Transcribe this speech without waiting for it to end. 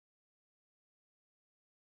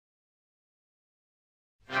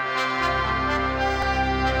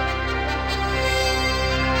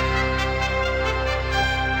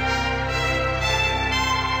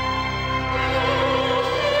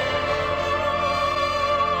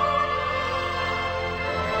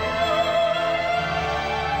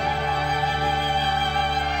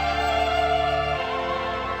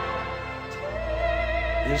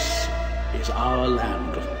our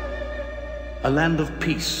land. A land of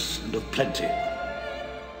peace and of plenty.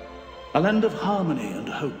 A land of harmony and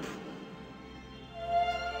hope.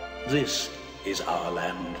 This is our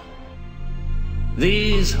land.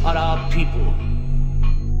 These are our people.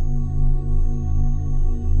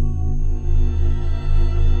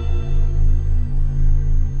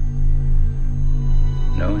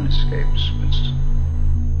 No one escapes, Winston.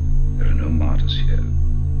 There are no martyrs here.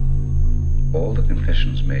 All the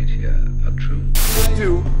confessions made here are true.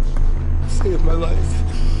 You saved my life.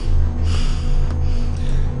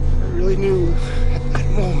 I really knew at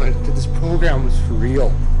that moment that this program was for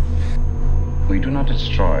real. We do not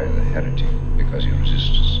destroy the heretic because he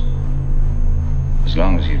resists us. As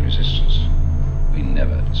long as he resists us, we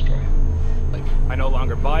never destroy him. I no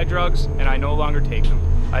longer buy drugs, and I no longer take them.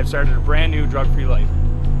 I've started a brand new drug-free life.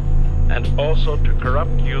 And also to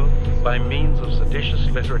corrupt youth by means of seditious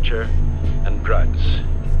literature and drugs.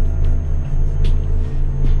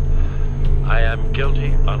 I am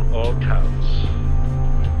guilty on all counts,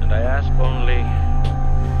 and I ask only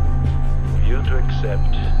for you to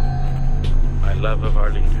accept my love of our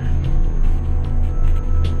leader.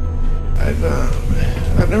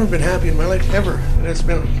 I've never been happy in my life, ever. And it's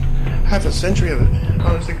been half a century of it,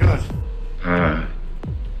 honest to God. Power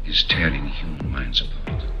is tearing human minds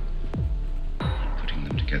apart and putting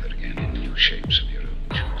them together again in new shapes of your own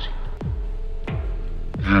choosing.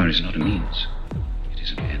 Power is not a means, it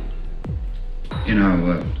is an end. In our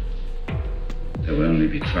world, there will only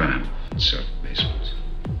be triumph and self-abasement.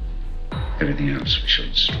 Everything else we shall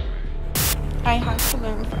destroy. I had to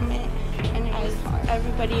learn from it, and as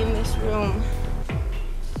everybody in this room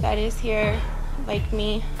that is here, like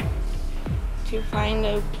me, to find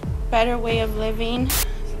a better way of living.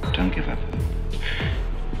 Don't give up hope.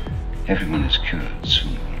 Everyone is cured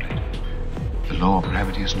sooner or later. The law of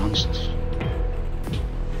gravity is nonsense.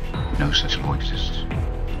 No such law exists.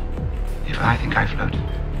 If I think I float,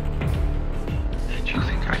 and you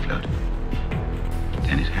think I float,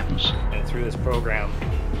 then it happens. And through this program,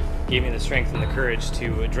 gave me the strength and the courage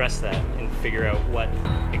to address that and figure out what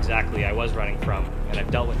exactly I was running from. And I've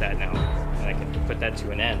dealt with that now, and I can put that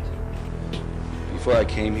to an end. Before I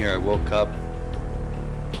came here, I woke up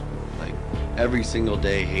like every single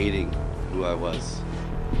day hating who I was.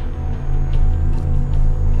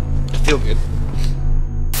 I feel good.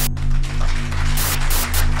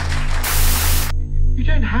 You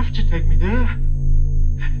don't have to take me there.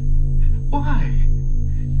 Why?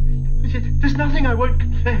 There's nothing I won't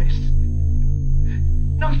confess.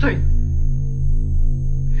 Nothing.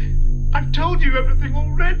 I've told you everything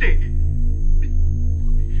already.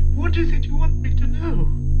 What is it you want me to know?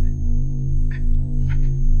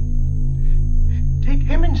 Take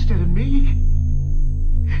him instead of me.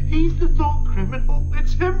 He's the thought criminal.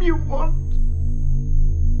 It's him you want.